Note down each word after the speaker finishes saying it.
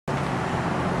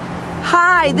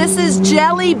Hi, this is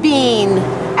Jelly Bean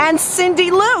and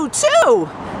Cindy Lou too.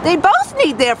 They both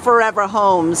need their forever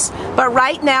homes. But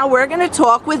right now we're going to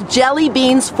talk with Jelly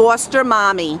Bean's foster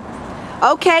mommy.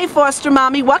 Okay, foster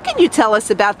mommy, what can you tell us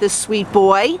about this sweet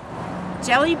boy?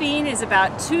 Jelly Bean is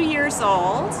about 2 years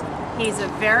old. He's a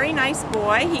very nice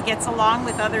boy. He gets along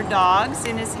with other dogs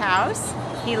in his house.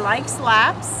 He likes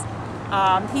laps.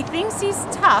 He thinks he's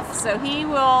tough, so he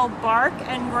will bark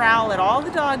and growl at all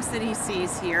the dogs that he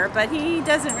sees here, but he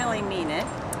doesn't really mean it.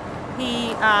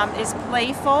 He is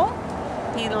playful.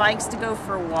 He likes to go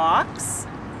for walks,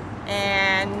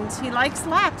 and he likes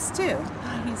laps too.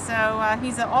 He's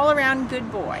an all-around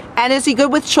good boy. And is he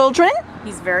good with children?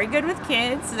 He's very good with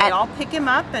kids. They all pick him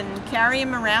up and carry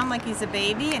him around like he's a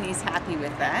baby, and he's happy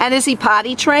with that. And is he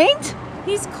potty trained?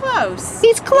 He's close.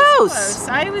 He's close. He's close.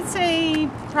 I would say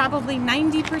probably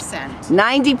 90%.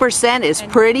 90% is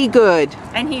pretty good.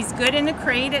 And he's good in a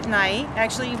crate at night.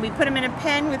 Actually, we put him in a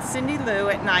pen with Cindy Lou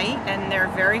at night, and they're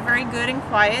very, very good and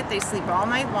quiet. They sleep all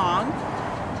night long.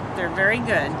 They're very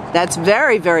good. That's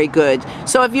very, very good.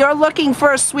 So if you're looking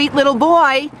for a sweet little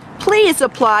boy, please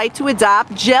apply to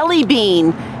adopt Jelly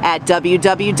Bean at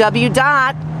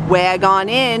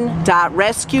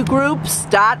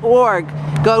www.wagonin.rescuegroups.org.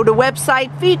 Go to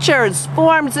website features,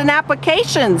 forms, and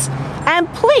applications. And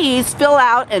please fill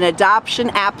out an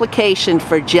adoption application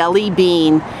for Jelly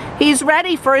Bean. He's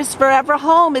ready for his forever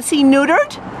home. Is he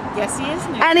neutered? Yes, he is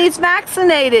neutered. And he's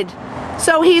vaccinated.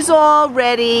 So he's all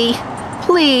ready.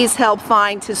 Please help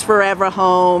find his forever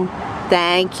home.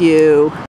 Thank you.